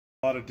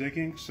A lot of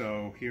digging,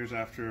 so here's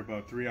after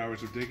about 3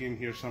 hours of digging,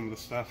 here's some of the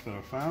stuff that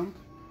I found.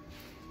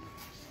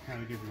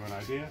 Kind of give you an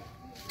idea.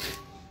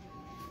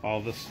 All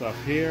this stuff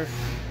here.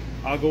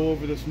 I'll go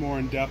over this more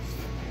in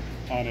depth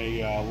on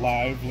a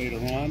live later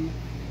on.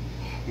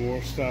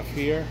 More stuff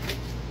here,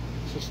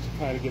 just to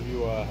kind of give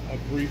you a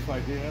brief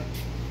idea.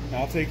 And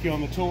I'll take you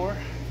on the tour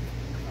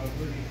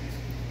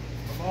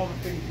of all the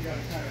things you got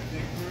to kind of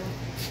dig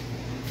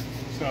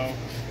through. So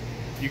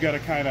you got to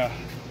kind of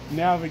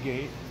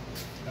navigate.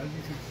 As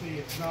you can see,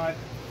 it's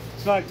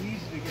not easy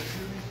to get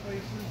through these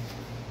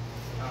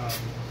places.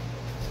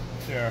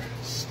 They're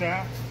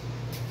stacked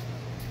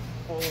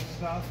full of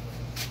stuff.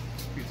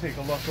 If you take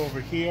a look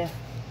over here,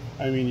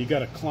 I mean, you got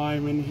to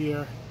climb in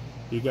here.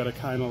 You got to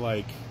kind of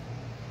like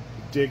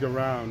dig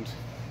around.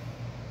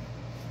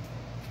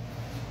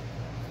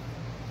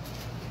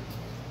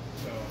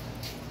 So,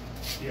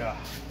 yeah.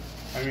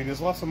 I mean,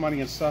 there's lots of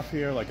money and stuff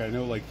here. Like, I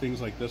know like things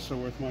like this are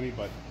worth money,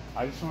 but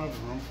I just don't have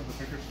the room for the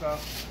bigger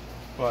stuff.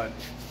 But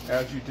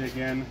as you dig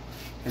in,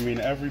 I mean,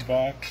 every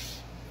box,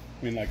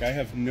 I mean, like, I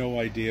have no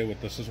idea what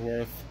this is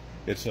worth.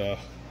 It's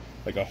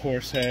like a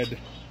horse head.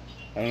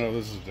 I don't know if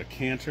this is a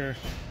canter.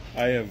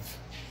 I have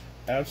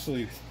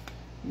absolutely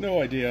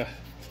no idea.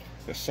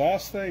 The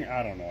sauce thing,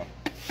 I don't know,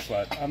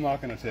 but I'm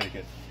not going to take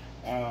it.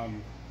 But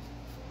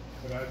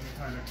as you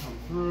kind of come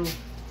through,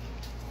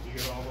 you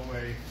get all the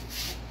way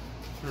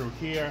through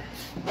here,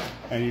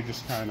 and you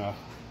just kind of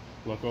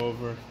look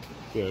over.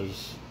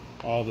 There's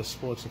all the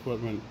sports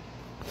equipment.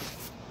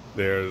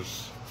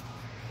 There's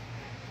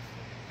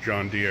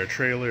John Deere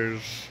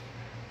trailers.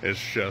 It's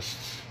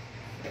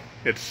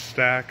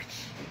stacked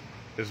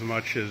as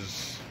much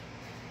as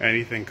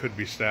anything could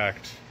be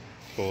stacked,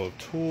 full of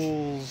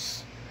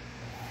tools.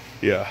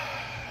 Yeah,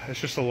 it's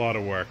just a lot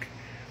of work.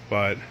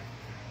 But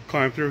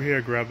climb through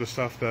here, grab the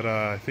stuff that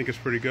I think is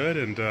pretty good,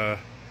 and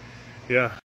yeah.